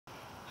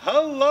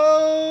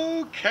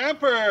Hello,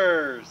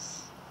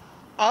 campers!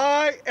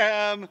 I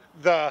am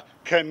the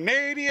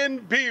Canadian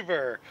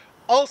Beaver,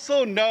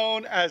 also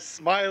known as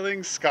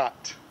Smiling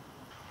Scott.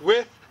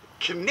 With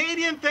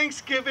Canadian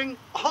Thanksgiving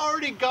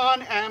already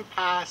gone and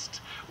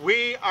past,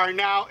 we are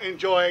now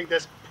enjoying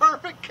this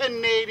perfect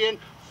Canadian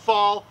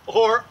fall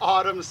or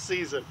autumn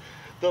season.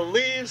 The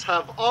leaves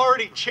have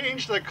already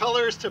changed their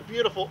colors to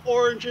beautiful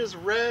oranges,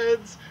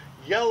 reds,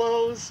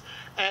 yellows,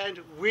 and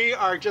we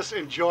are just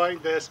enjoying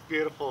this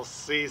beautiful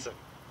season.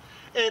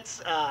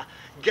 It's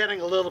getting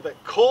a little bit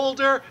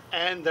colder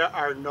and there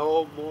are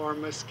no more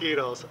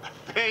mosquitoes,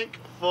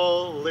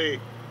 thankfully.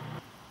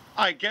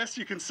 I guess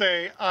you can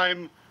say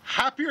I'm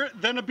happier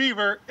than a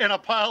beaver in a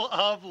pile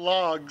of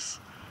logs.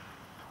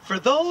 For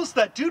those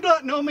that do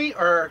not know me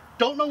or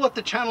don't know what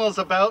the channel is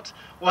about,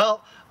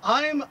 well,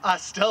 I'm a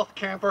stealth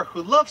camper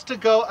who loves to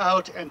go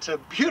out into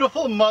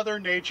beautiful Mother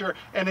Nature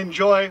and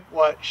enjoy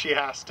what she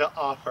has to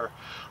offer.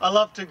 I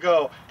love to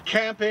go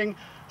camping,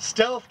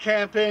 stealth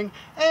camping,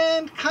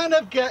 and kind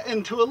of get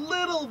into a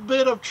little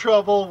bit of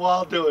trouble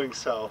while doing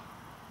so.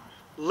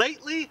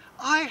 Lately,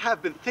 I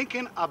have been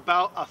thinking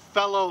about a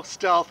fellow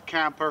stealth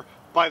camper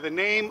by the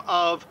name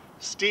of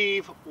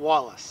Steve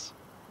Wallis.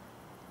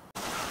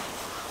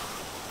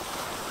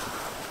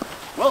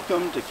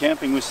 Welcome to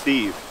Camping with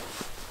Steve.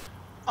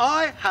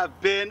 I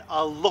have been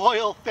a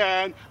loyal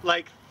fan,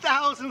 like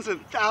thousands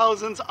and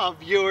thousands of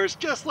viewers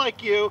just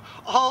like you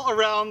all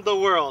around the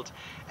world.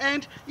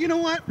 And you know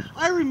what?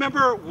 I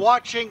remember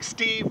watching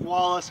Steve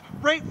Wallis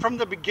right from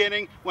the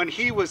beginning when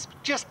he was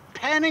just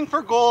panning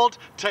for gold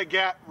to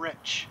get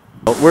rich.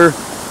 We're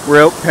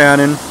out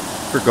panning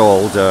for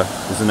gold. It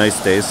was a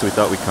nice day, so we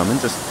thought we'd come and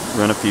just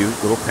run a few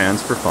little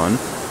pans for fun.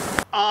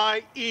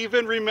 I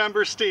even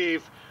remember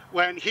Steve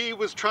when he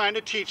was trying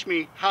to teach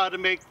me how to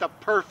make the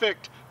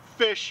perfect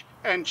fish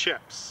and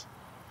chips.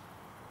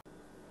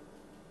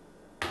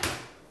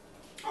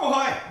 Oh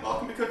hi,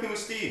 welcome to Cooking with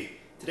Steve.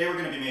 Today we're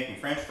going to be making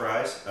French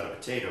fries out of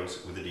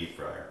potatoes with a deep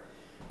fryer.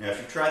 Now if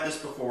you've tried this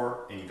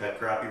before and you've had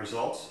crappy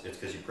results, it's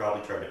because you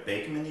probably tried to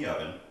bake them in the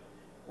oven,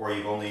 or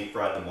you've only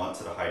fried them once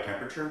at a high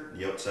temperature.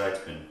 The outside's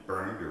been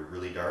burned or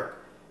really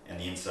dark, and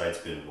the inside's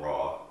been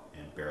raw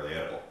and barely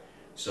edible.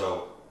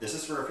 So this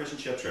is for a fish and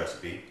chips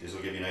recipe. These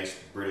will give you nice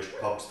British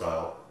pub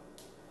style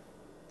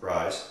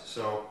fries.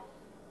 So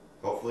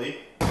hopefully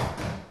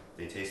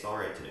they taste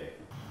alright today.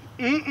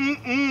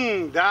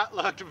 That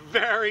looked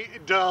very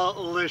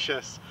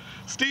delicious.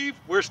 Steve,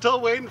 we're still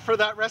waiting for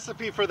that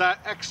recipe for that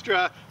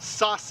extra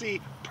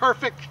saucy,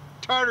 perfect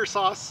tartar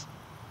sauce.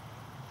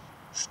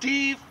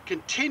 Steve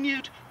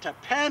continued to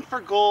pan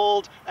for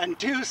gold and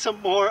do some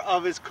more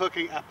of his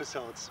cooking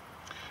episodes.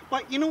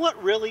 But you know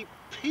what really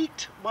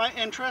piqued my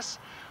interest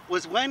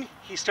was when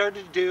he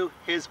started to do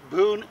his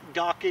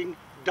boondocking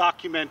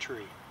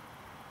documentary.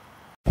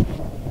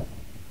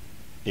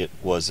 It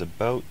was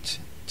about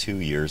 2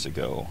 years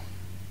ago,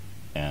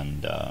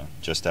 and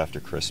just after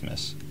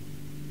Christmas,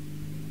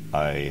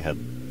 I'd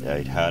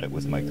had it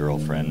with my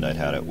girlfriend, I'd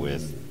had it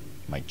with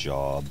my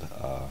job,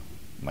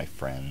 my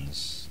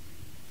friends,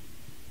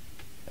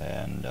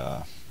 and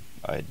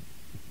I'd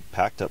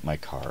packed up my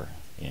car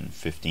in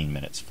 15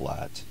 minutes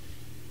flat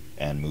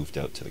and moved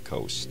out to the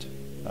coast.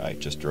 I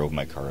just drove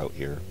my car out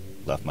here,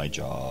 left my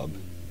job.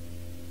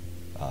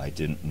 I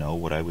didn't know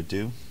what I would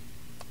do.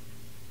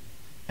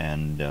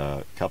 And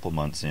a couple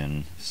months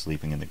in,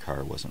 sleeping in the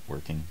car wasn't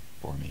working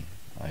for me.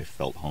 I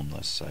felt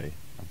homeless. I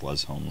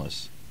was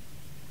homeless.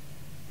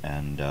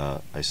 And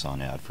I saw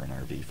an ad for an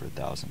RV for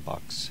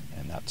 $1,000,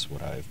 and that's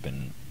what I've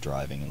been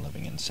driving and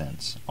living in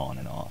since, on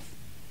and off.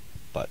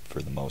 But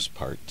for the most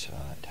part,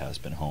 it has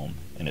been home,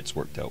 and it's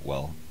worked out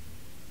well.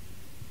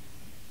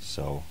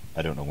 So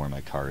I don't know where my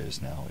car is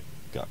now. It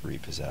got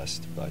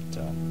repossessed, but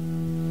they're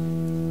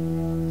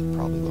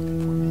probably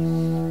looking for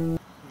me.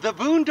 The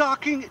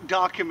boondocking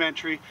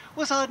documentary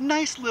was a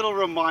nice little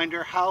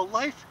reminder how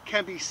life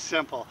can be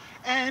simple,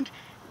 and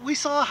we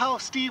saw how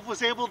Steve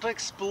was able to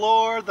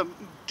explore the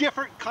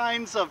different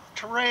kinds of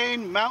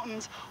terrain,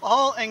 mountains,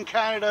 all in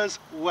Canada's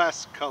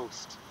west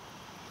coast.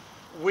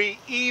 We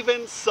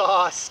even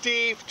saw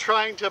Steve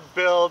trying to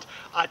build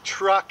a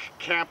truck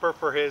camper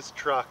for his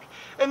truck,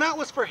 and that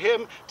was for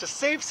him to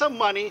save some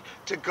money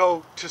to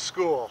go to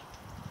school.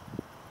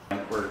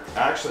 We're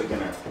actually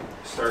going to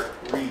start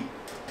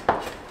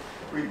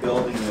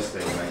rebuilding this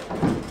thing.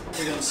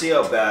 You're going to see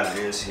how bad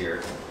it is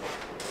here.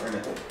 We're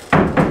going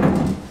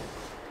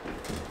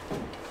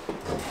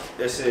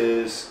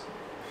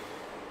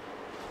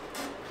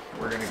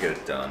to get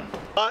it done.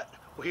 But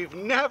we've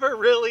never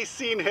really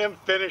seen him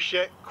finish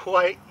it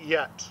quite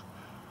yet.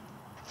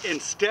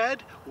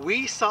 Instead,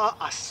 we saw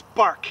a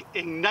spark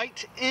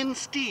ignite in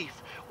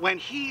Steve when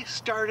he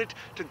started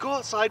to go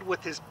outside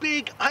with his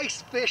big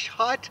ice fish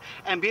hut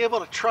and be able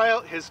to try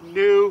out his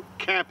new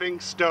camping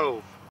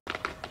stove.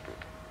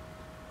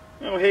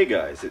 Oh hey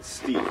guys, it's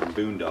Steve from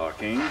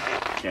Boondocking,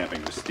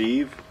 Camping with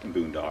Steve, and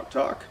Boondock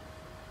Talk,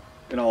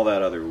 and all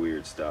that other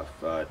weird stuff.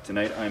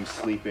 Tonight I'm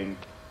sleeping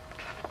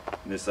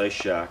in this ice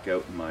shack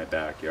out in my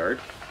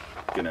backyard.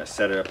 Gonna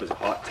set it up as a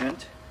hot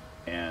tent,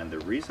 And the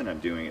reason I'm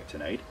doing it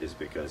tonight is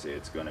because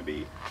it's going to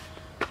be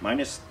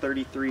minus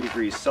 33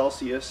 degrees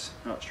Celsius.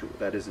 Not sure what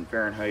that is in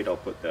Fahrenheit. I'll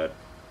put that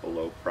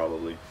below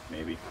probably,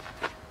 maybe.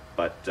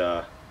 But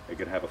I'm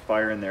going to have a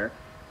fire in there,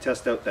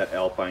 test out that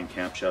Alpine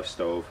Camp Chef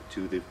stove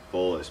to the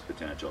fullest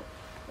potential.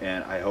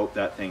 And I hope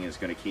that thing is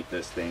going to keep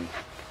this thing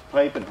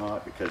piping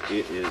hot because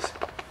it is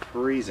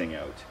freezing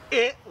out.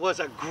 It was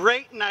a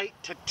great night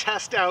to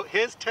test out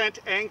his tent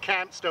and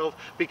camp stove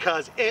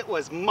because it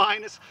was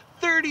minus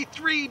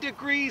 33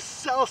 degrees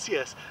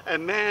Celsius,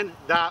 and man,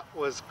 that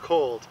was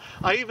cold.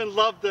 I even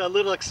loved the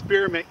little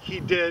experiment he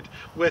did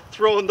with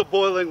throwing the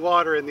boiling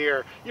water in the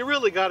air. You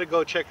really got to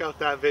go check out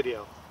that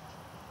video.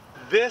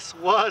 This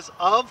was,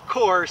 of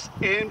course,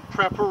 in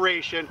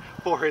preparation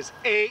for his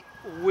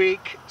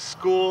 8-week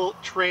school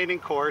training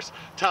course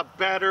to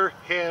better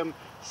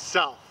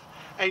himself.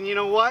 And you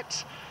know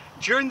what?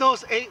 During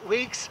those 8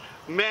 weeks,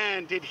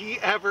 man, did he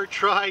ever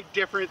try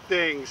different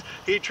things.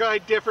 He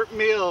tried different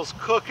meals,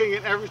 cooking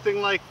and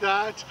everything like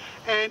that.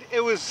 And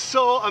it was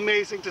so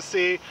amazing to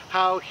see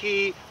how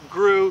he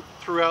grew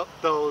throughout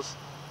those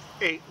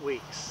 8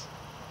 weeks.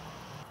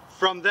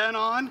 From then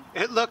on,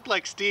 it looked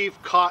like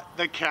Steve caught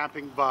the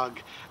camping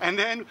bug. And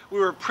then we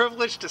were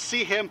privileged to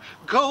see him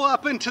go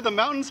up into the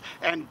mountains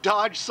and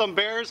dodge some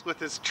bears with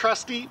his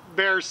trusty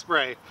bear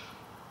spray.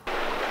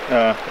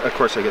 Of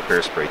course I get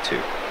bear spray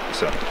too.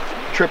 So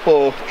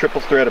triple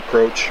thread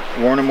approach.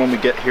 Warn them when we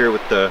get here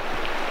with the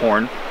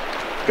horn.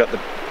 Got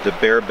the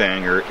bear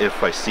banger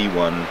if I see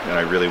one and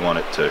I really want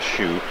it to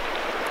shoot.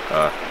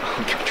 I'll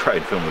try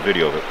and film a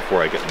video of it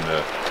before I get them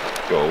to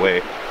go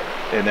away.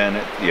 And then,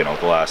 you know,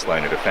 the last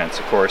line of defense,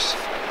 of course.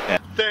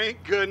 And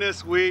thank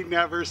goodness we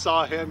never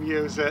saw him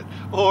use it,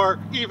 or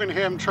even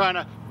him trying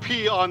to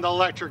pee on the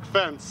electric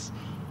fence.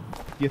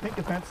 do you think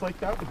a fence like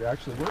that would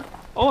actually work?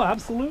 Oh,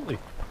 absolutely.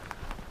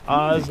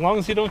 As long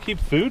as you don't keep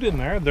food in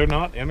there, they're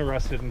not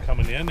interested in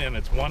coming in, and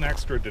it's one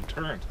extra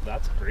deterrent.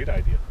 That's a great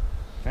idea.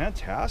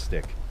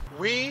 Fantastic.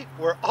 We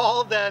were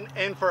all then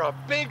in for a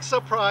big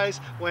surprise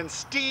when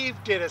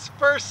Steve did his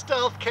first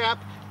stealth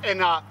camp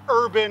in an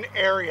urban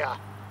area.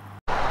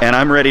 And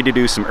I'm ready to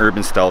do some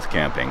urban stealth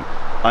camping.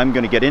 I'm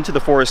going to get into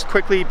the forest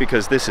quickly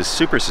because this is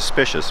super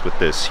suspicious with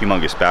this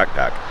humongous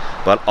backpack.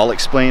 But I'll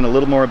explain a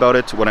little more about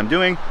it, what I'm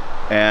doing,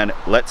 and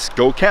let's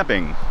go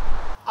camping.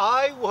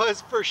 I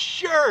was for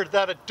sure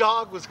that a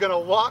dog was gonna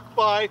walk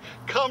by,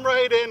 come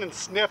right in and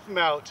sniff him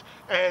out.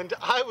 And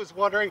I was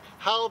wondering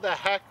how the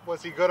heck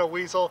was he gonna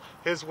weasel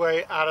his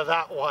way out of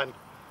that one.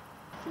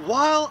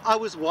 While I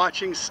was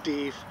watching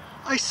Steve,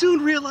 I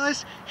soon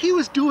realized he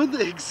was doing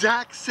the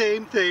exact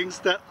same things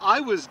that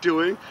I was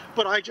doing,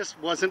 but I just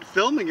wasn't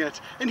filming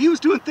it. And he was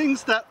doing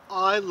things that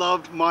I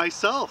loved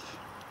myself.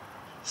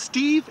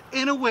 Steve,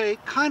 in a way,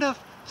 kind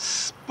of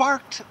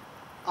sparked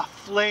a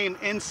flame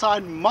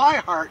inside my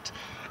heart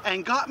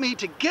and got me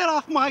to get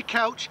off my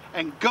couch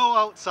and go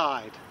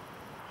outside.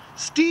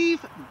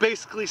 Steve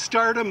basically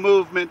started a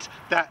movement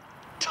that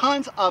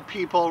tons of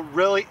people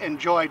really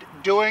enjoyed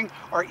doing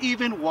or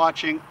even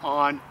watching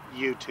on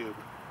YouTube.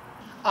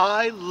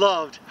 I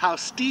loved how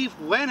Steve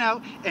went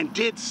out and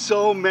did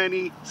so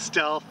many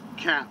stealth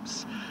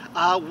camps.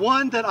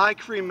 One that I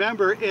can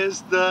remember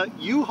is the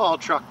U-Haul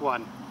truck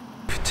one.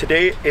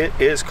 Today it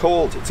is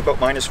cold. It's about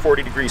minus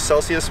 40 degrees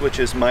Celsius, which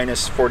is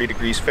minus 40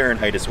 degrees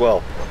Fahrenheit as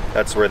well.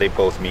 That's where they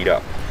both meet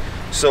up.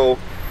 So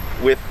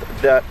with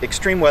that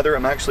extreme weather,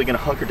 I'm actually going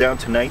to hunker down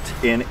tonight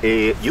in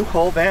a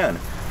U-Haul van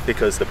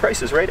because the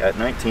price is right at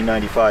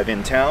 $19.95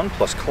 in town,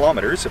 plus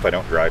kilometers if I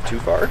don't drive too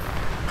far.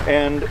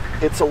 And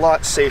it's a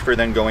lot safer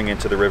than going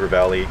into the river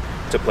valley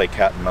to play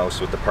cat and mouse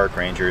with the park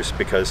rangers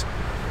because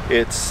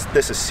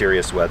this is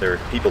serious weather.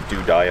 People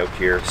do die out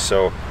here.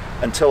 So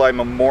until I'm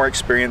more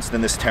experienced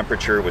in this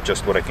temperature with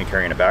just what I can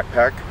carry in a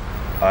backpack,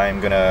 I'm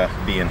gonna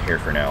be in here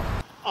for now.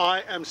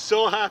 I am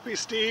so happy,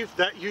 Steve,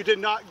 that you did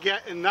not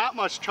get in that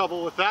much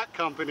trouble with that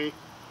company.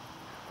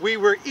 We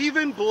were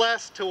even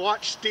blessed to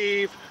watch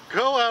Steve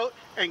go out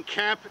and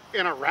camp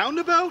in a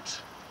roundabout.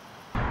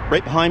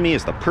 Right behind me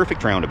is the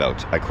perfect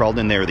roundabout. I crawled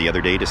in there the other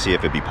day to see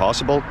if it'd be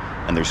possible,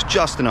 and there's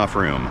just enough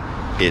room.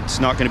 It's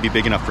not gonna be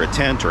big enough for a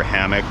tent or a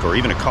hammock or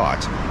even a cot,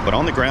 but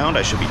on the ground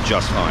I should be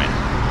just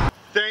fine.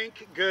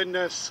 Thank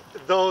goodness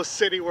those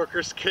city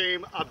workers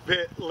came a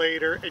bit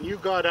later and you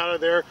got out of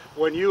there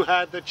when you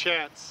had the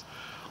chance.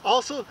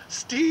 Also,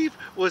 Steve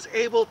was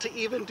able to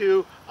even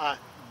do a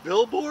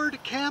billboard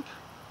camp.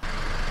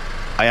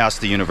 I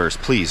asked the universe,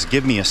 please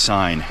give me a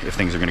sign if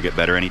things are going to get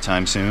better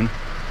anytime soon.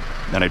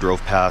 Then I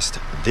drove past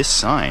this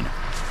sign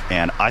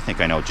and I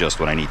think I know just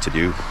what I need to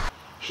do.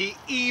 He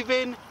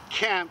even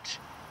camped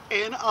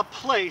in a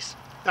place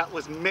that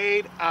was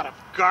made out of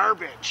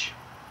garbage.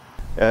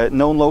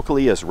 Known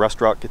locally as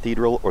Rust Rock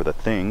Cathedral or the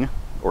Thing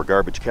or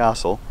Garbage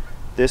Castle,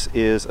 this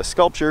is a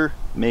sculpture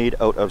made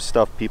out of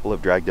stuff people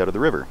have dragged out of the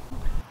river.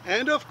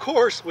 And of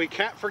course, we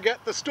can't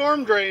forget the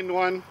storm drain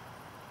one.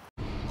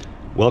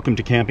 Welcome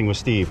to Camping with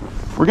Steve.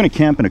 We're going to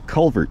camp in a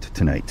culvert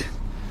tonight.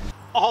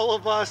 All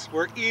of us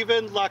were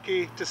even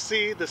lucky to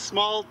see the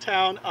small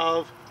town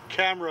of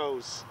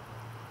Camrose.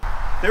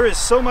 There is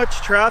so much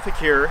traffic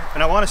here,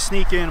 and I want to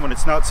sneak in when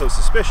it's not so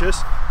suspicious,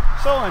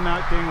 so I'm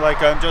acting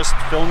like I'm just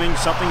filming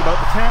something about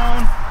the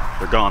town.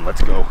 They're gone,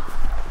 let's go.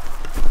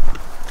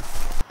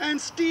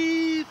 And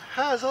Steve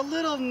has a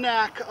little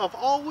knack of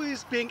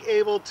always being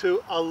able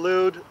to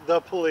elude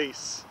the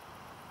police.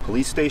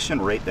 Police station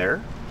right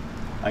there.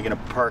 I'm gonna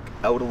park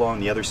out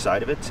along the other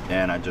side of it,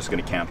 and I'm just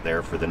gonna camp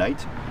there for the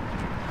night.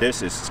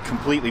 This is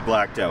completely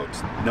blacked out.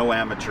 No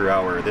amateur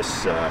hour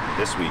this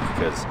week,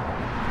 because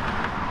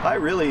I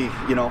really,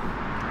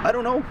 I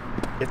don't know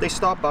if they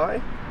stop by.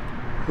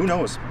 Who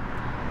knows?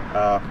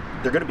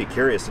 They're gonna be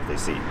curious if they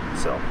see.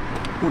 So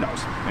who knows?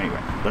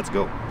 Anyway, let's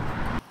go.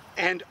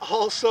 And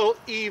also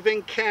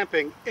even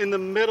camping in the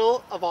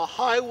middle of a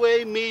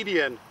highway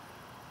median.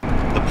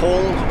 The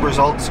poll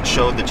results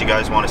showed that you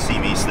guys want to see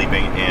me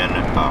sleeping in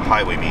a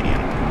highway median.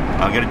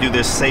 I'm going to do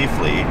this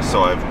safely,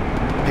 so I've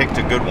picked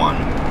a good one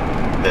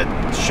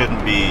that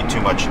shouldn't be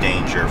too much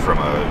danger from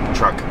a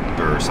truck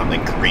or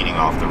something careening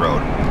off the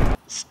road.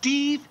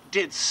 Steve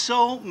did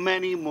so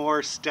many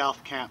more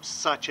stealth camps,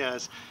 such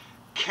as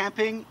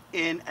camping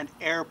in an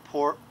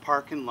airport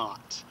parking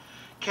lot,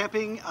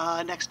 camping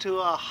next to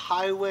a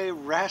highway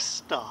rest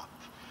stop.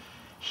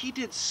 He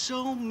did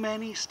so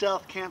many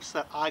stealth camps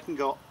that I can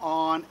go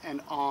on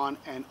and on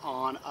and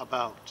on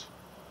about.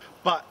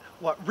 But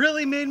what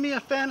really made me a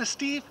fan of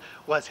Steve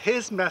was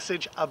his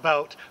message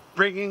about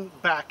bringing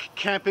back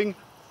camping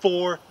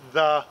for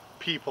the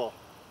people.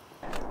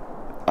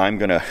 I'm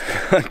gonna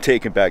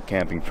take it back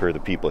camping for the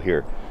people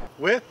here.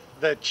 With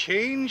the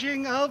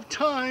changing of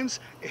times,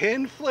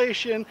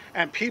 inflation,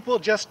 and people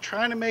just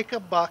trying to make a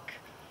buck,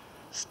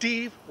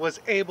 Steve was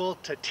able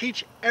to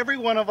teach every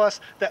one of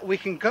us that we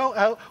can go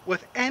out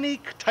with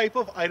any type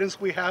of items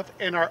we have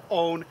in our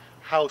own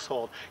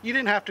household. You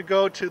didn't have to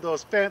go to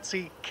those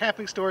fancy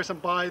camping stores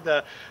and buy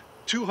the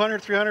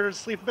 $200, $300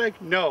 sleeping bag.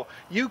 No,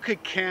 you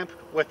could camp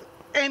with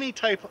any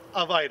type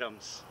of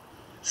items.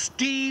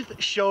 Steve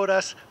showed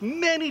us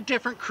many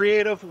different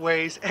creative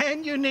ways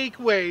and unique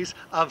ways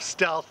of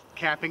stealth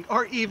camping,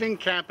 or even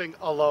camping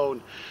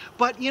alone.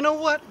 But you know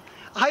what?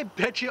 I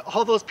bet you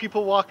all those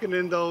people walking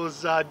in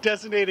those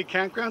designated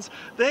campgrounds,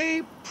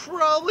 they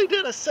probably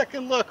did a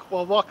second look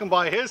while walking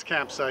by his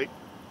campsite.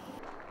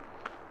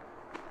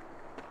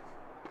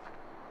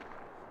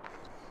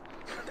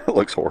 That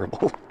looks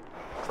horrible.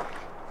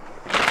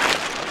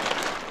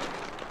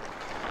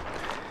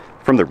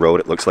 From the road,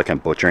 it looks like I'm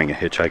butchering a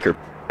hitchhiker.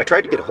 I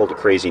tried to get a hold of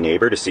Crazy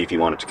Neighbor to see if he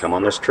wanted to come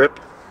on this trip.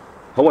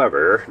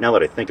 However, now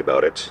that I think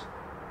about it,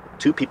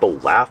 two people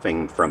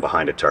laughing from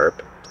behind a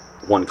tarp,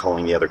 one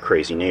calling the other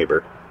Crazy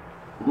Neighbor,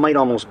 might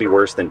almost be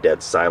worse than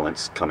dead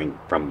silence coming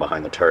from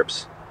behind the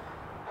tarps.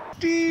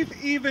 Steve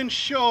even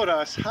showed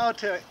us how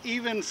to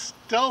even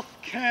stealth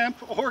camp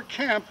or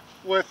camp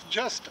with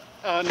just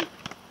an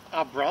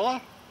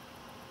umbrella.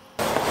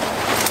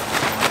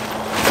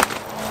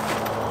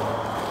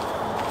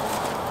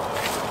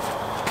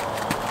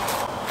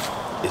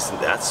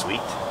 Isn't that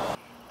sweet?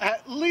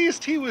 At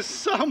least he was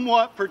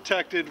somewhat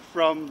protected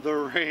from the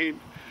rain.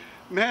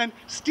 Man,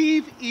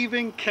 Steve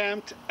even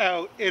camped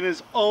out in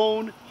his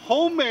own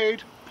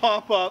homemade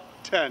pop-up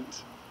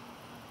tent.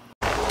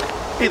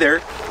 Hey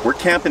there, we're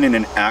camping in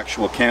an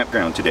actual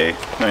campground today.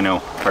 I know,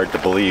 hard to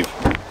believe.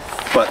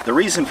 But the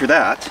reason for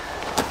that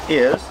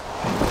is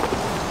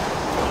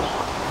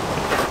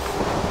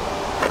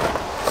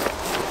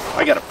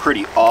I got a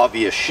pretty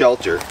obvious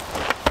shelter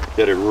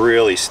that'd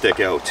really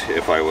stick out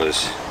if I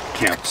was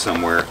camped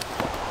somewhere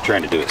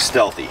trying to do it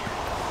stealthy.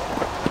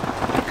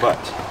 But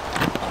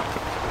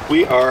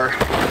we are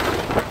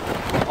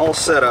all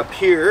set up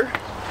here.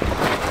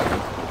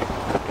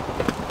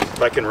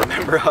 If I can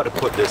remember how to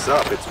put this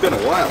up, it's been a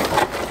while.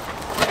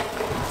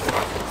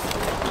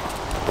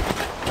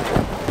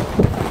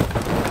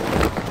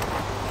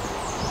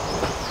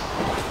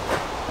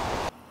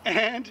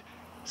 And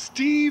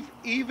Steve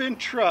even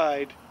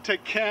tried to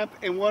camp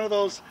in one of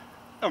those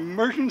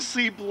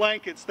emergency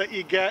blankets that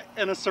you get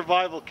in a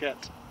survival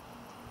kit.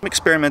 I'm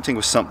experimenting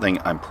with something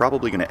I'm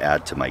probably going to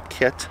add to my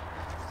kit,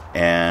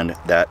 and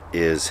that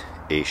is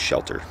a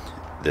shelter.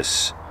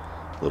 This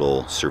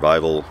little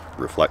survival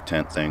reflect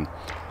tent thing.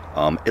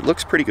 It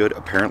looks pretty good.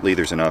 Apparently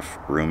there's enough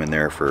room in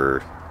there for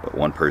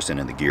one person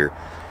in the gear.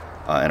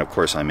 And of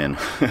course I'm in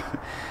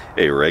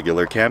a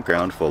regular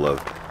campground full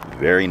of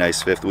very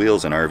nice fifth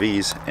wheels and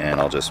RVs, and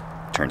I'll just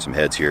turn some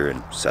heads here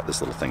and set this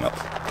little thing up.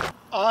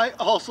 I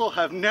also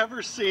have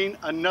never seen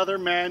another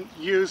man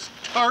use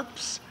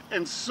tarps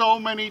in so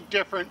many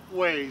different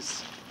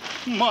ways.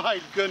 My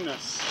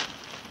goodness.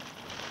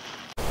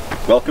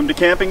 Welcome to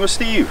Camping with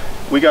Steve.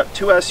 We got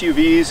 2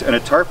 SUVs and a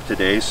tarp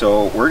today,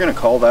 so we're gonna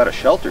call that a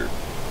shelter.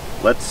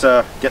 Let's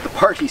get the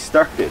party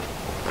started.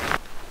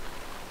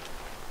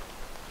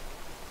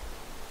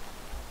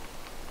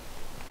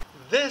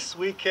 This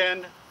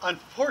weekend,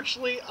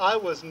 unfortunately, I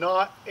was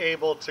not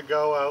able to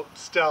go out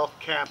stealth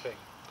camping.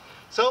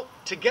 So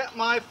to get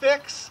my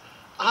fix,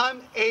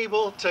 I'm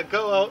able to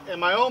go out in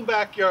my own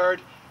backyard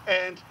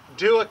and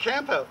do a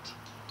camp out.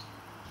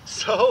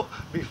 So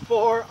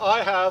before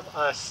I have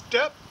a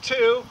step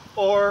 2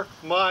 or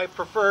my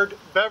preferred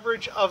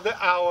beverage of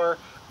the hour,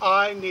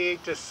 I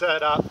need to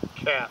set up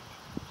camp.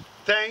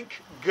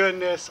 Thank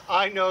goodness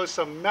I know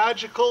some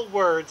magical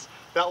words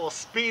that will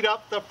speed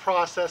up the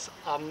process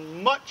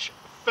much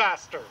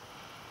faster.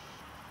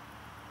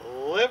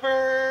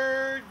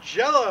 Liver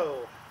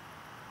Jello.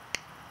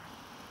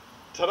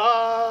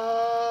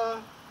 Ta-da!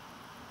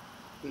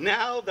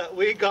 Now that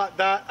we got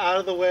that out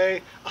of the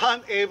way,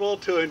 I'm able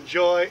to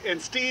enjoy,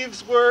 in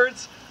Steve's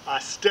words, a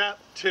step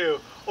 2,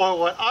 or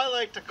what I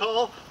like to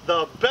call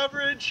the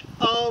beverage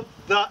of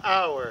the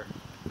hour.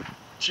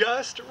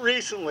 Just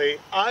recently,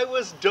 I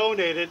was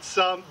donated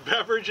some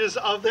beverages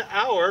of the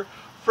hour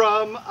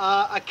from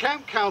a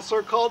camp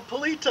counselor called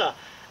Polita,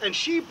 and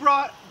she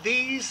brought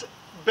these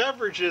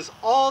beverages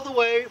all the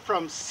way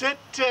from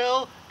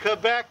Sept-Îles,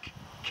 Quebec,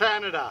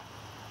 Canada.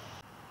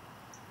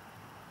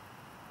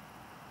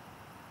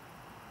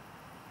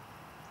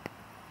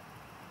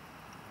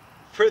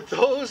 For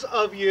those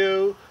of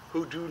you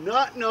who do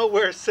not know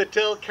where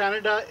Sept-Îles,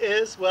 Canada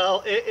is,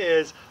 well, it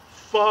is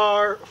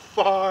far,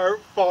 far,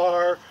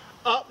 far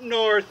up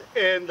north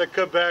in the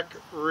Quebec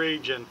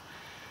region.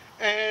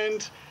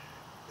 And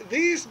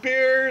these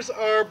beers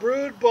are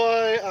brewed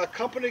by a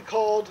company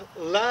called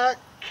La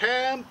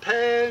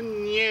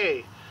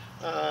Campagne.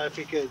 If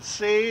you could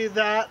see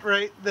that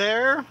right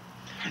there.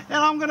 And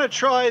I'm going to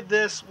try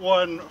this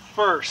one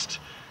first.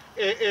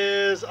 It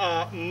is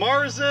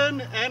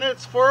Marzen, and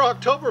it's for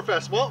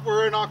Oktoberfest. Well,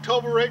 we're in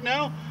October right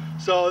now,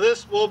 so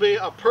this will be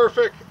a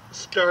perfect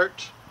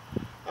start,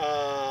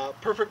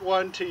 perfect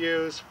one to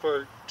use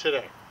for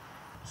today.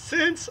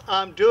 Since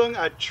I'm doing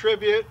a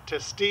tribute to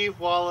Steve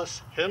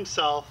Wallis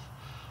himself,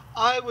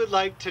 I would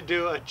like to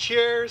do a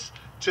cheers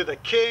to the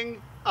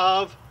king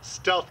of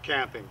stealth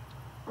camping.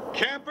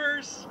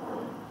 Campers,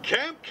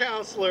 camp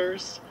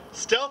counselors,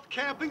 Stealth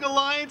Camping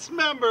Alliance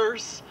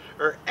members,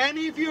 or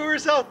any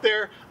viewers out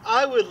there,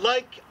 I would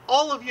like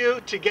all of you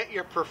to get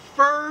your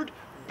preferred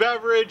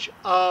beverage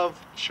of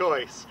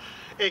choice.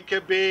 It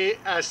could be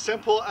as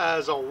simple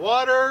as a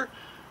water,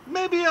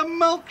 maybe a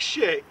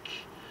milkshake,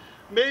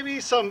 maybe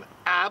some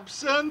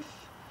absinthe,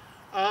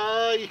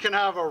 you can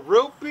have a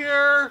root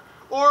beer,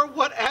 or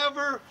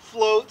whatever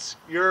floats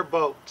your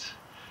boat.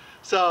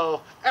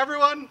 So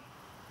everyone,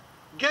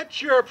 get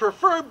your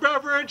preferred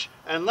beverage,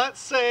 and let's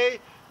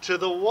say to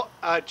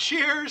the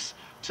cheers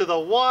to the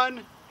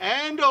one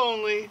and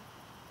only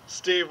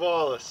Steve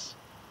Wallis.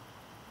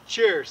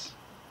 Cheers.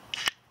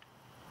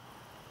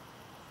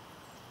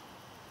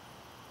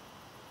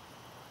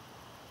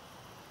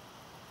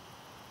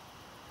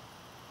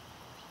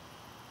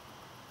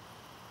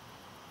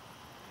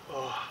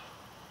 Oh,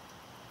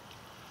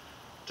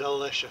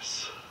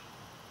 delicious.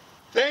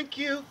 Thank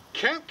you,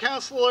 Camp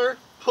Counselor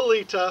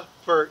Polita,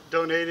 for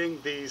donating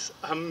these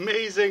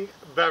amazing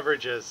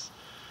beverages.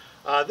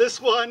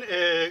 This one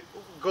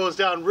goes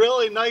down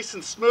really nice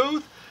and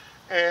smooth,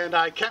 and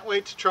I can't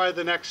wait to try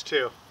the next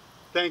two.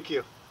 Thank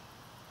you.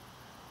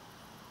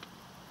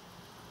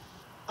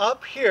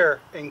 Up here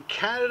in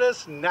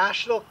Canada's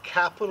National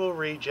Capital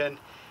Region,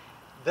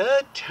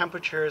 the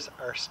temperatures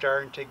are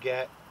starting to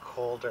get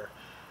colder.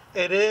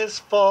 It is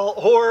fall,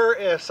 or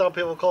if some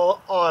people call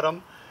it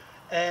autumn,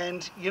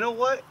 and you know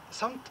what?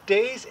 Some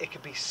days it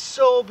can be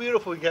so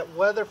beautiful. We get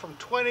weather from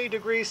 20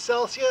 degrees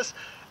Celsius,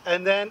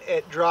 and then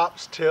it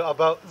drops to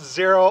about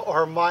 0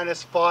 or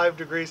 -5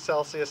 degrees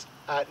Celsius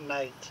at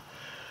night.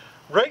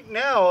 Right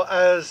now,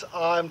 as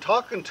I'm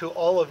talking to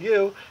all of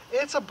you,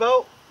 it's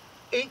about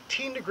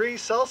 18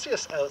 degrees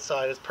Celsius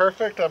outside. It's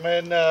perfect. I'm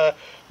in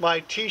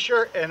my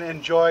t-shirt and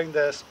enjoying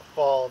this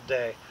fall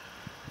day.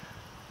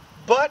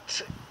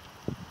 But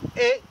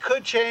it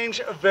could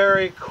change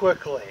very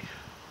quickly.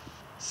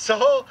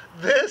 So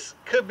this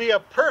could be a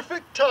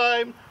perfect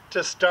time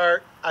to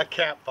start a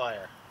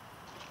campfire.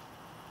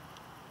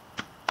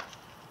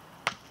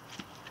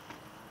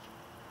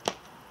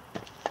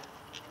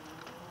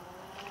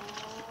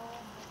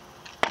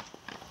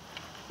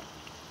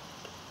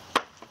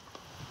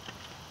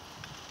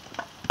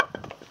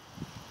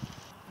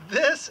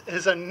 This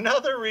is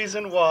another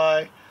reason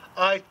why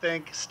I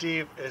think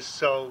Steve is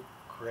so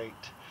great.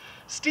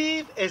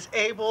 Steve is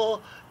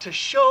able to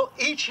show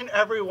each and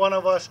every one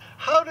of us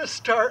how to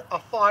start a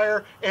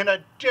fire in a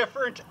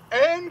different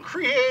and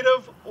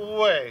creative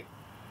way.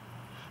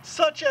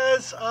 Such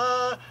as,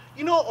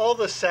 you know, all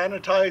the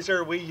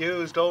sanitizer we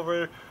used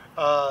over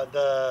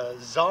the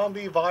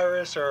zombie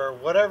virus, or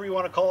whatever you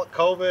want to call it,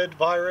 COVID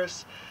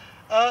virus.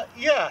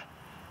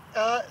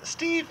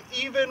 Steve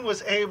even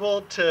was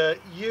able to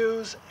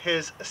use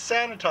his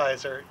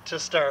sanitizer to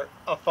start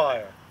a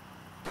fire.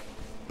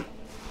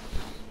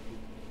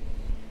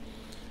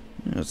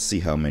 Let's see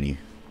how many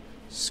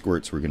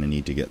squirts we're going to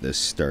need to get this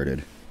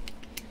started.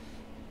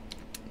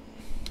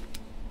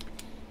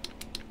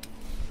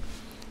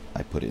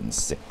 I put in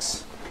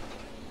 6.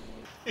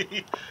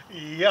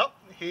 Yep,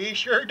 he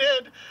sure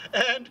did.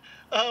 And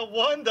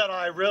one that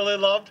I really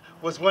loved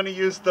was when he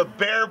used the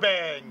bear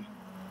bang.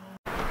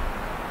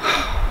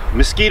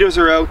 Mosquitoes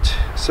are out.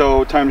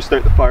 So time to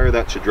start the fire.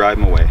 That should drive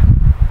them away.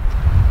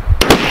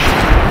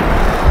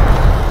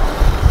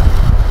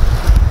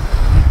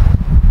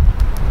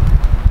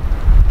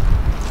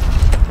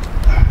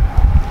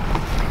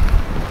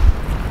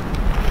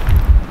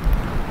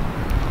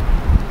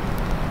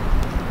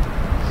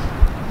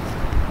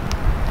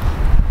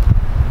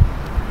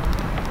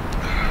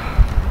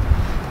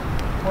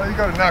 Well, you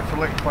got a knack for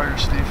lighting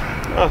fires, Steve.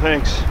 Oh,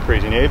 thanks,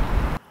 Crazy Nate.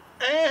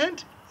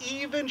 And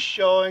even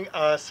showing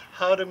us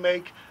how to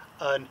make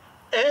an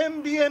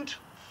ambient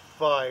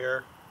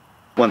fire.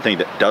 One thing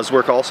that does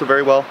work also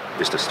very well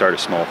is to start a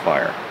small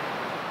fire.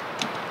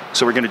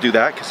 So we're going to do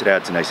that because it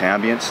adds a nice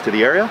ambience to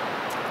the area.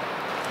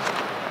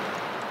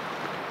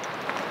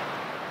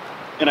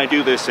 And I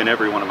do this in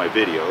every one of my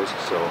videos,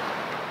 so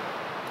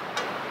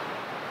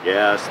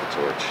yes, the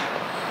torch.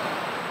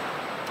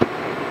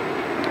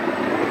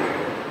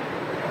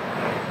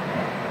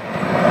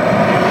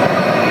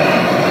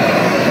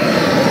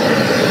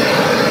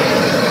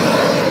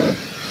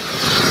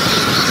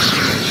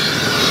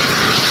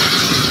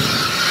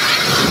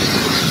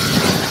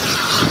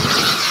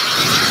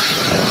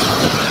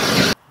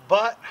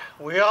 But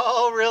we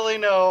all really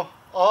know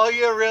all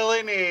you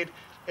really need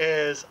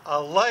is a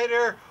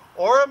lighter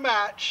or a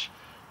match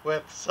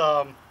with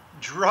some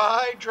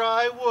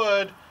dry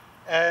wood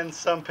and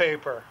some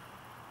paper.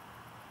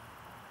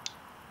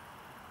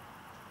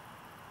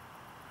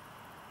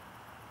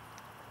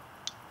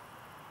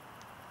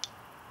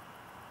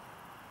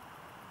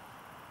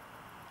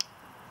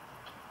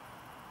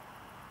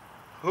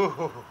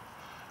 Ooh,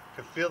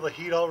 can feel the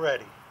heat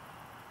already.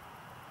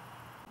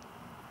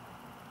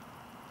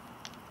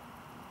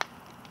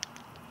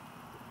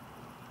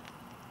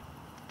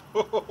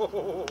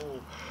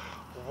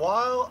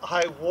 While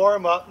I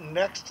warm up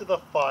next to the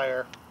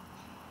fire,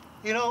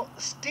 you know,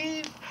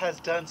 Steve has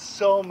done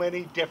so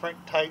many different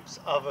types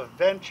of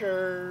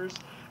adventures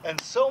and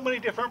so many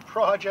different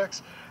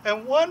projects,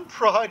 and one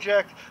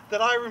project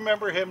that I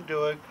remember him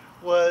doing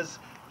was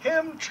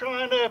him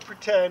trying to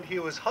pretend he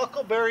was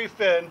Huckleberry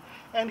Finn,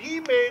 and he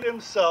made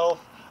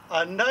himself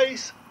a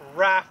nice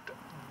raft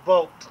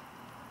boat.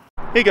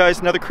 Hey guys,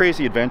 another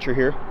crazy adventure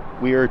here.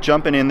 We are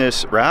jumping in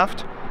this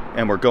raft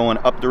and we're going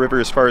up the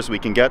river as far as we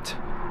can get.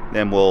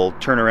 Then we'll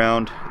turn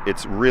around.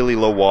 It's really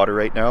low water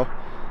right now,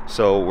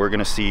 so we're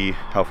gonna see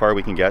how far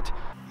we can get.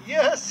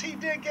 Yes, he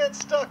did get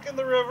stuck in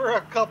the river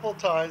a couple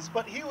times,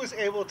 but he was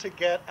able to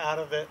get out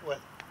of it with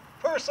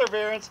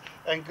perseverance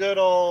and good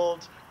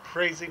old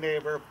crazy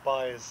neighbor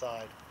by his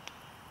side.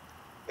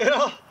 You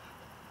know,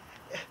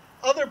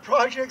 other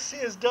projects he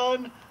has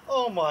done,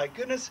 oh my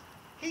goodness,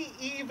 he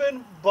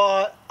even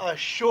bought a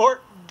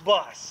short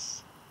bus.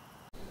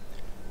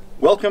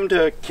 Welcome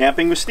to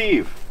Camping with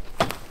Steve.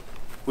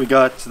 We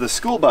got the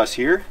school bus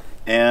here,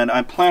 and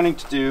I'm planning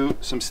to do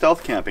some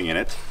stealth camping in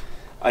it.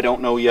 I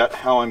don't know yet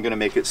how I'm going to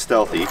make it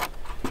stealthy,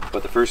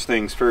 but the first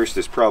things first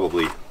is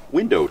probably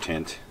window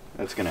tint.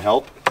 That's going to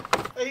help.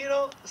 You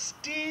know,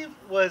 Steve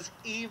was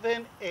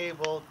even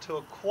able to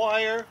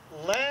acquire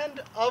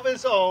land of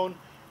his own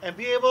and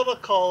be able to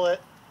call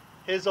it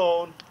his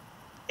own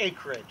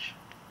acreage.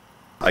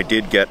 I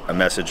did get a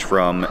message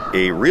from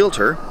a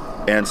realtor,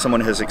 and someone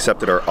has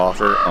accepted our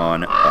offer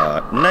on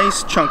a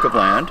nice chunk of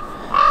land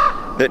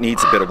that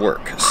needs a bit of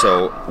work.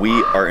 So we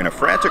are in a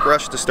frantic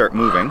rush to start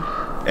moving,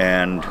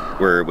 and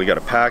we got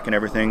to pack and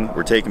everything.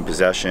 We're taking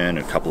possession in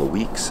a couple of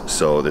weeks,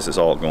 so this is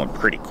all going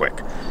pretty quick.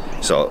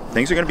 So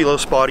things are going to be a little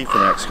spotty for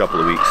the next couple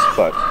of weeks,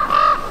 but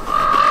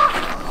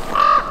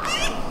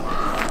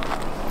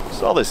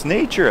it's all this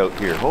nature out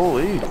here,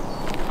 holy.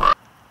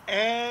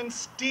 And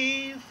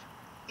Steve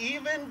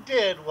even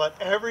did what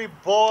every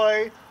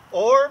boy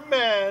or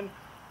man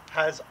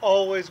has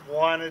always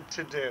wanted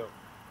to do: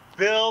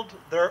 build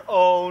their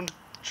own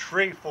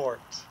tree fort.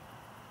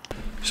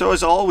 So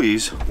as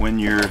always, when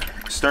you're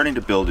starting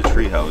to build a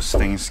treehouse,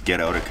 things get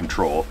out of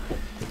control.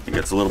 It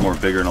gets a little more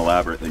bigger and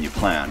elaborate than you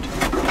planned.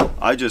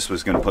 I just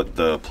was going to put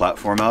the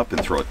platform up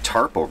and throw a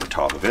tarp over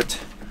top of it,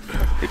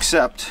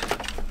 except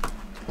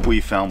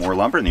we found more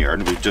lumber in the yard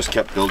and we've just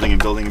kept building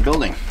and building and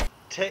building.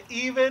 To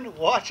even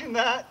watching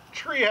that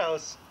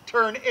treehouse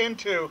turn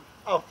into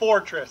a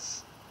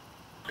fortress.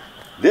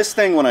 This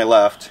thing, when I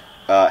left,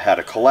 had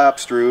a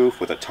collapsed roof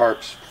with a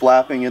tarp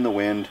flapping in the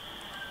wind.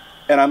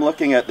 And I'm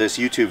looking at this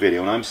YouTube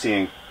video and I'm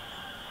seeing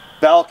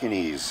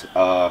balconies,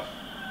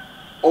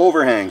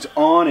 overhangs,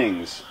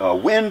 awnings,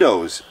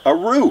 windows, a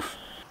roof.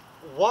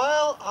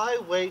 While I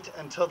wait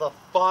until the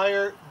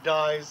fire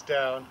dies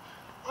down,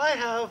 I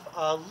have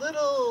a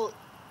little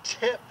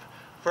tip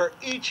for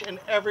each and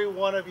every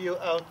one of you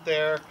out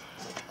there.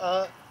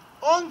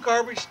 On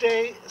garbage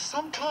day,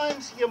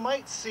 sometimes you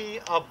might see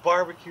a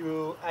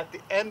barbecue at the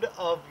end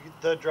of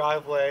the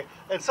driveway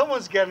and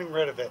someone's getting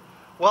rid of it.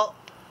 Well,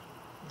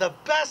 the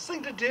best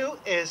thing to do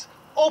is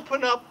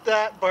open up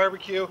that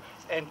barbecue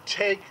and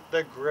take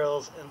the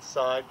grills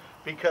inside,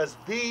 because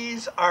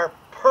these are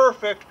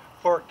perfect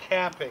for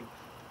camping.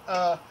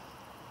 I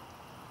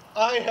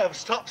have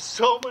stopped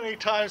so many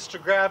times to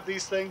grab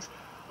these things.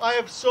 I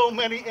have so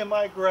many in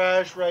my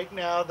garage right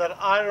now that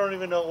I don't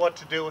even know what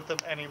to do with them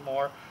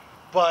anymore.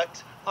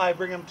 But I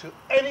bring them to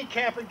any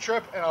camping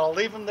trip and I'll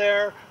leave them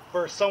there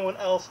for someone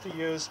else to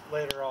use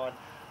later on.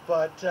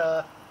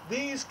 But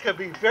these could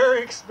be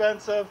very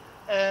expensive,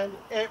 and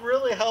it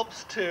really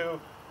helps to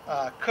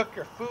cook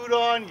your food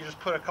on. You just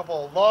put a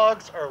couple of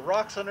logs or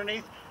rocks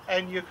underneath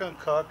and you can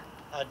cook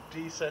a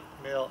decent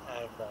meal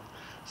out of them.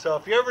 So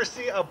if you ever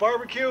see a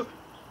barbecue,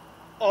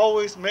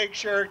 always make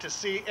sure to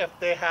see if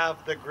they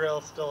have the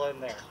grill still in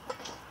there.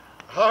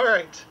 All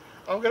right,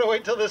 I'm gonna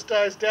wait till this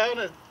dies down.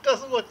 It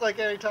doesn't look like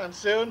anytime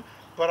soon,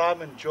 but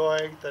I'm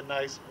enjoying the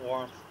nice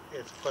warmth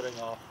it's putting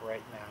off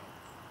right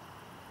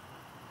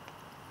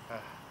now.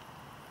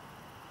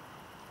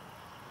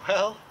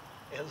 Well,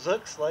 it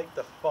looks like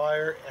the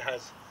fire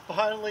has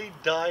finally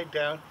died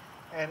down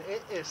and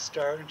it is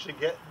starting to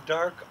get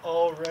dark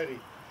already.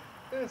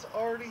 It's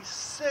already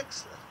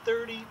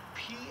 6:30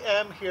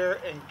 p.m. here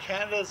in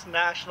Canada's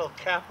National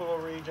Capital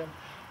Region,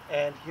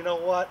 and you know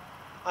what?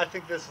 I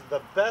think this is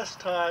the best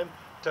time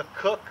to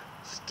cook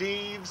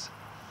Steve's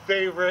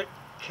favorite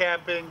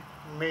camping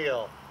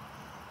meal.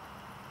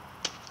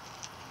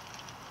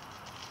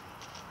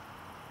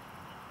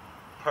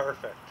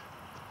 Perfect.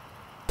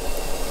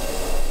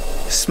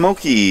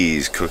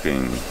 Smokey's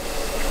cooking,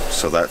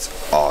 so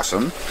that's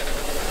awesome.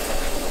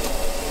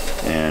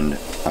 And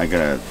I'm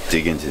gonna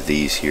dig into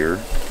these here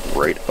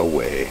right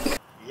away.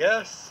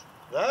 Yes,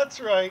 that's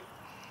right.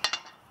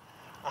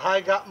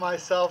 I got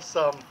myself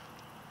some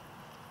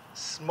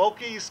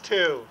Smokies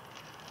too.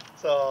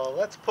 So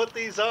let's put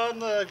these on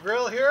the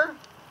grill here.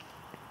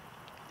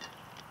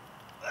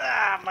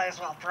 Might as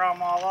well throw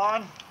them all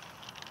on.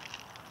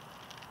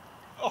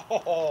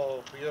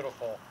 Oh,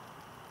 beautiful.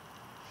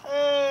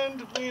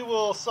 And we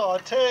will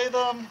saute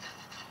them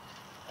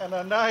in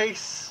a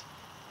nice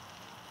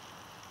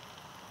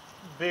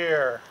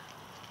beer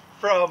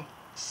from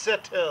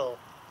Seattle.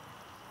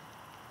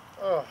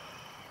 Oh,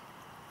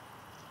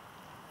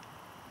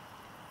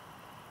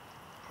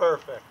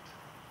 perfect.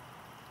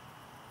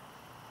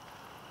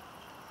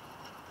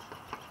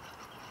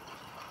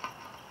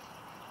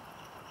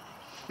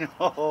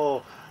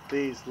 Oh,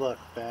 these look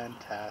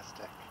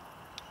fantastic.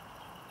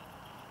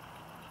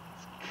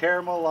 It's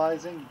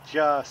caramelizing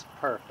just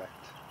perfect.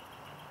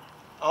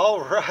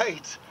 All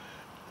right,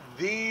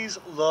 these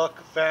look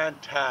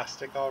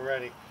fantastic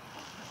already.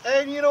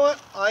 And you know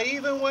what? I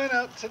even went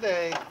out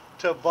today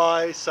to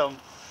buy some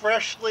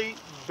freshly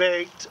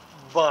baked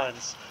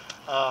buns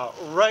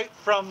right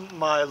from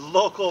my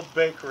local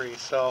bakery.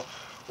 So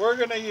we're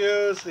gonna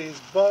use these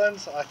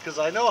buns because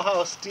I know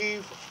how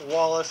Steve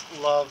Wallis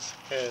loves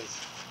his.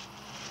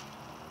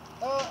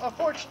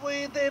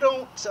 Unfortunately, they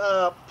don't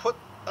put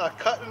a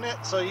cut in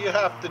it, so you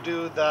have to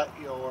do that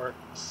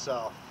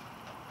yourself.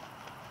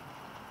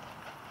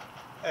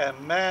 And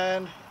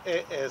man,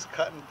 it is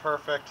cutting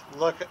perfect.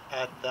 Look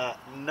at that,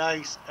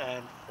 nice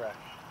and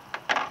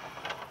fresh.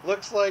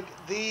 Looks like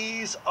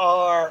these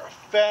are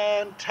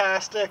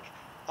fantastic.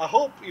 I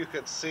hope you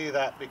could see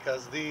that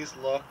because these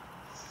look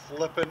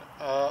flippin'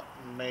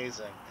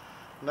 amazing.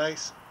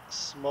 Nice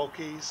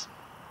smokies.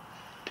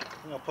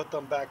 I'm gonna put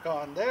them back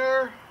on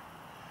there.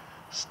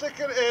 Stick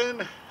it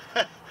in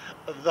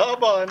the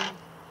bun,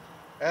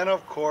 and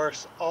of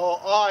course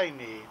all I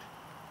need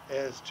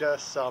is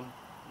just some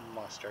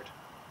mustard.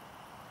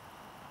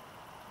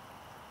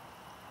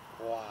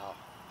 Wow,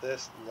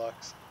 this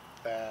looks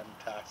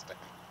fantastic.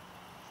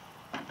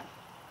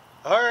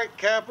 All right,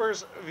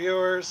 campers,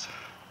 viewers,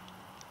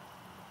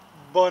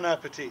 bon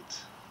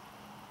appetit.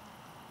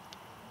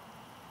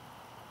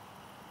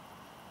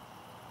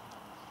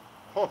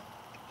 Oh,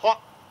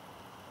 hot,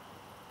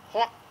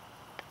 hot.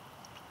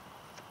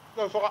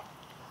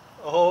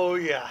 Oh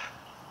yeah,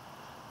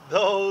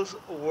 those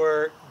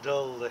were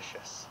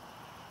delicious.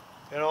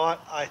 You know what?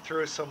 I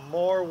threw some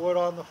more wood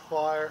on the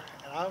fire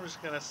and I'm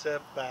just gonna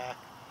sit back,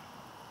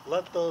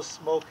 let those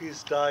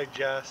smokies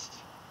digest,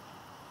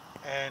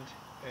 and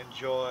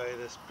enjoy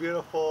this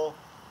beautiful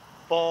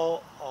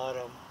fall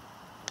autumn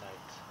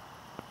night.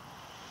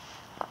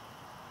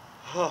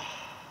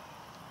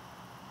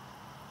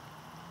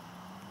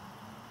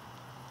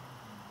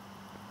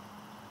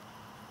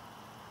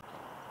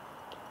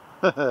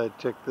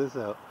 Check this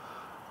out.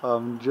 I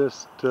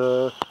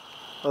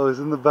was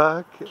in the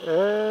back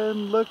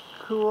and look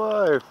who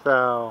I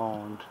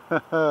found.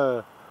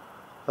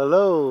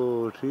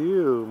 Hello to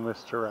you,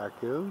 Mr.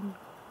 Raccoon.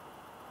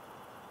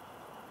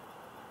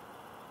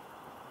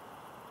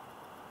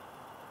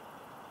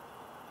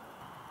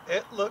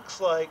 It looks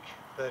like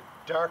the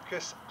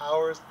darkest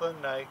hours of the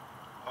night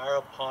are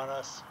upon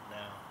us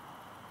now.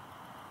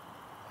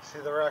 I see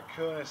the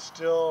raccoon is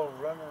still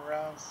running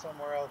around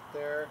somewhere out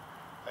there.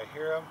 I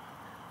hear him.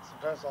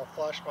 Sometimes I'll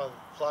flash my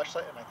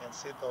flashlight and I can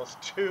see those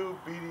two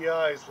beady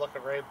eyes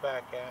looking right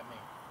back at me.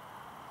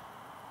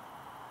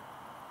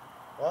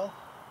 Well,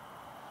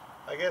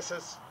 I guess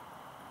it's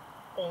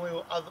only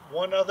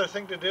one other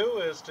thing to do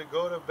is to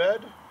go to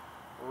bed,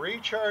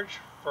 recharge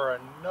for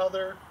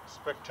another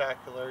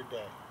spectacular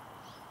day.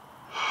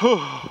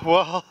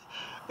 Well,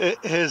 It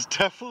is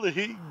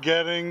definitely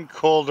getting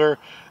colder,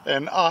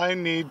 and I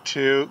need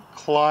to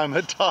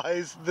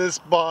climatize this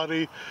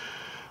body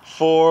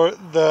for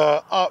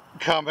the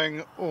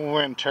upcoming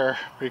winter,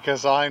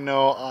 because I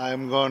know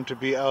I'm going to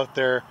be out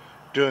there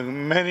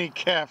doing many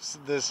camps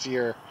this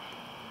year.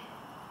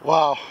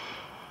 Wow.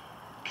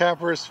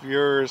 Campers,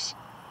 viewers,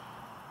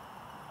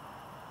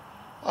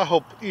 I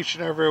hope each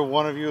and every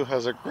one of you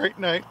has a great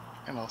night,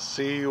 and I'll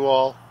see you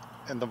all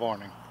in the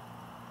morning.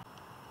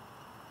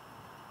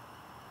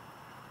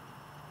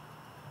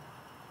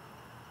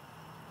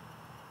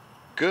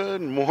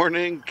 Good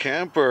morning,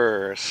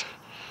 campers.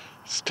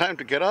 It's time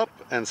to get up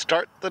and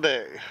start the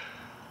day.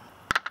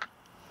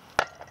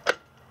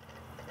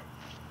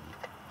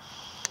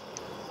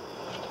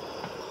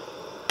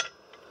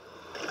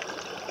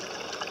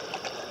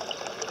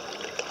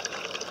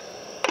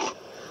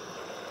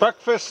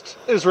 Breakfast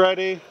is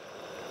ready.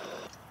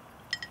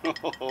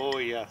 Oh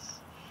yes,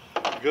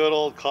 good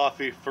old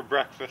coffee for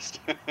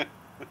breakfast.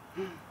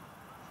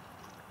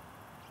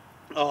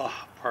 Oh,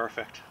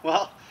 perfect.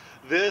 Well,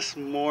 this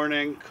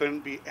morning couldn't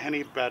be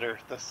any better.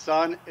 The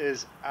sun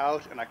is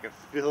out and I can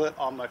feel it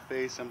on my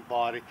face and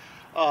body.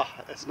 Oh,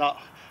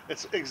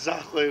 it's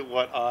exactly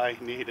what I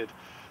needed.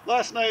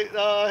 Last night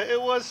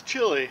it was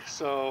chilly,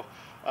 so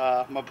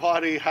my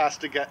body has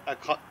to get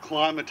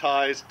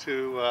acclimatized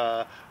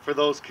to for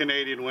those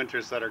Canadian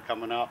winters that are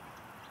coming up.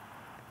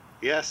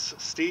 Yes,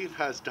 Steve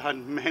has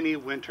done many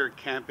winter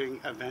camping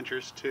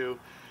adventures too,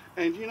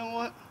 and you know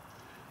what?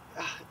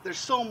 There's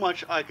so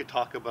much I could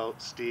talk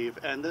about Steve,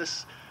 and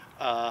this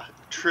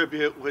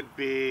tribute would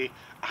be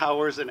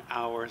hours and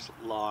hours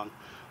long.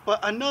 But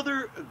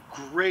another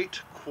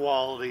great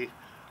quality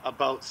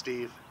about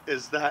Steve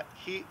is that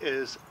he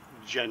is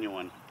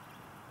genuine.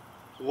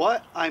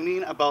 What I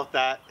mean about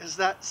that is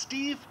that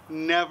Steve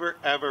never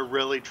ever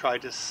really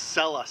tried to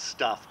sell us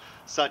stuff,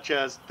 such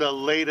as the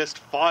latest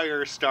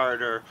fire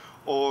starter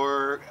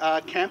or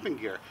camping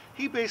gear.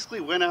 He basically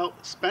went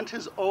out, spent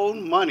his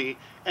own money,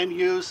 and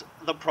used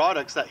the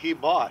products that he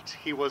bought.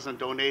 He wasn't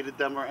donated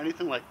them or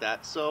anything like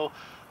that. So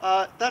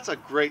that's a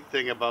great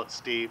thing about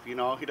Steve. You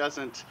know, he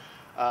doesn't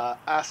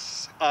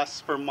ask us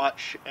for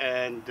much,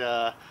 and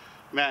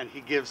man,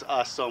 he gives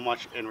us so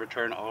much in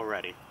return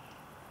already.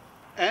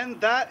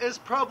 And that is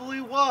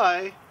probably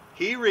why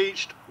he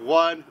reached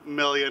 1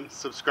 million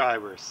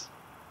subscribers.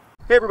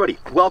 Hey everybody,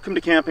 welcome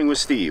to Camping with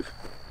Steve.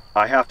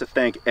 I have to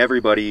thank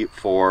everybody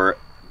for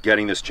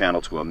getting this channel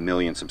to 1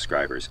 million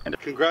subscribers. And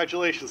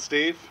congratulations,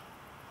 Steve.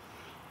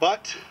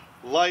 But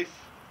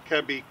life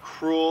can be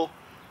cruel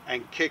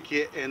and kick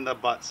you in the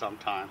butt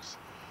sometimes.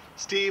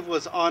 Steve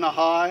was on a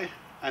high,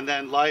 and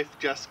then life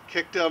just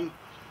kicked him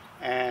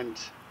and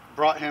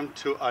brought him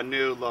to a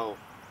new low.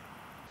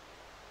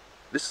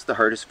 this is the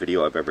hardest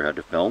video I've ever had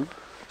to film,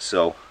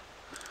 so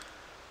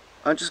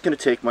I'm just going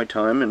to take my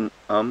time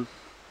and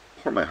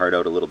pour my heart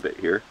out a little bit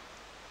here.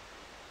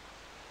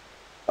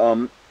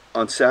 On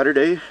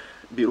Saturday,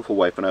 beautiful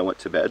wife and I went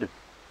to bed.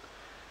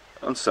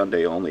 On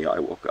Sunday only, I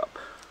woke up.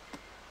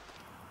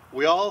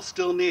 We all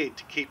still need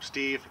to keep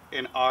Steve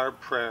in our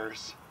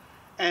prayers.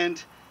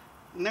 And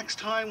next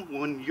time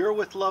when you're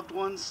with loved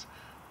ones,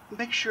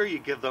 make sure you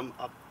give them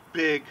a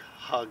big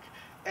hug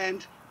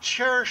and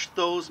cherish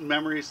those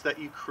memories that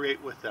you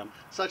create with them,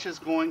 such as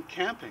going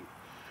camping.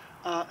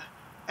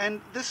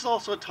 And this is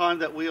also a time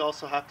that we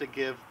also have to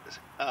give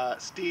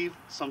Steve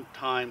some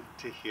time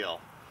to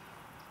heal.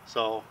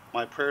 So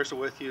my prayers are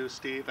with you,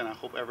 Steve, and I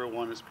hope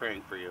everyone is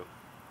praying for you.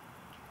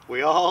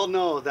 We all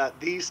know that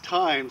these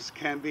times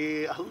can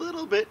be a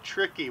little bit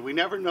tricky. We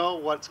never know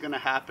what's going to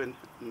happen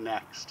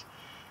next.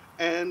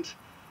 And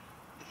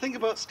the thing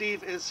about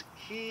Steve is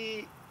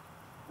he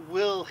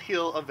will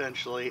heal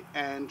eventually.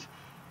 And,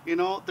 you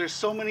know, there's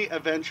so many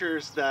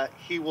adventures that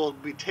he will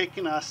be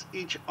taking us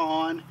each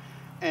on.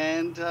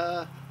 And,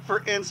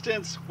 for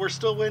instance, we're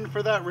still waiting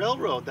for that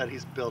railroad that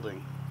he's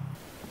building.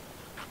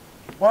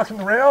 Walking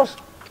the rails?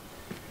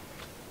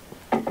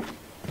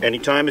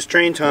 Anytime is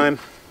train time.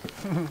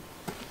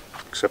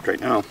 Except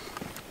right now.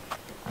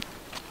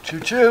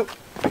 Choo-choo.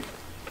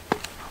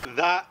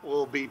 That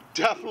will be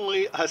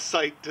definitely a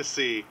sight to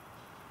see.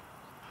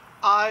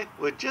 I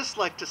would just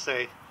like to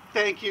say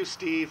thank you,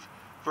 Steve,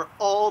 for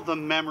all the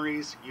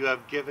memories you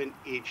have given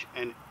each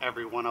and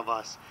every one of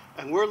us.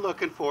 And we're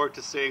looking forward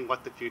to seeing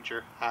what the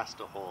future has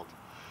to hold.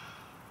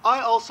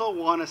 I also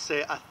want to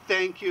say a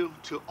thank you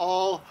to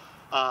all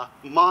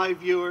my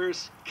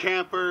viewers,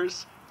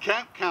 campers,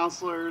 camp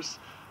counselors,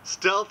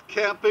 Stealth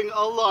Camping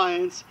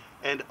Alliance,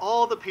 and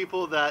all the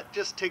people that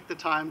just take the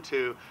time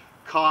to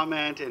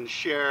comment and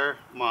share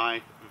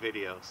my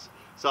videos.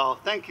 So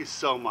thank you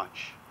so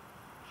much.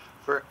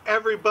 For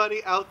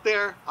everybody out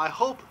there, I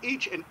hope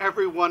each and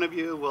every one of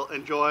you will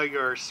enjoy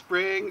your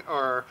spring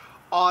or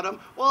autumn.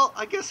 Well,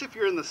 I guess if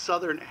you're in the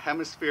southern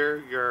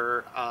hemisphere,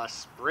 your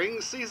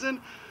spring season.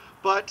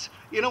 But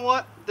you know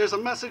what? There's a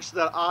message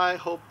that I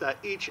hope that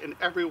each and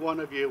every one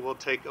of you will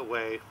take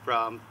away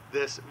from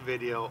this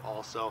video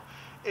also,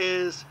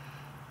 is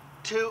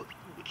to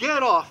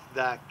get off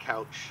that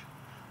couch,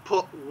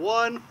 put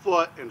one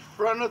foot in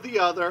front of the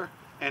other,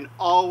 And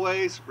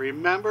always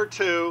remember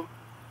to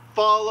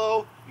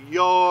follow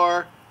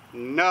your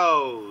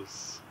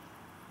nose.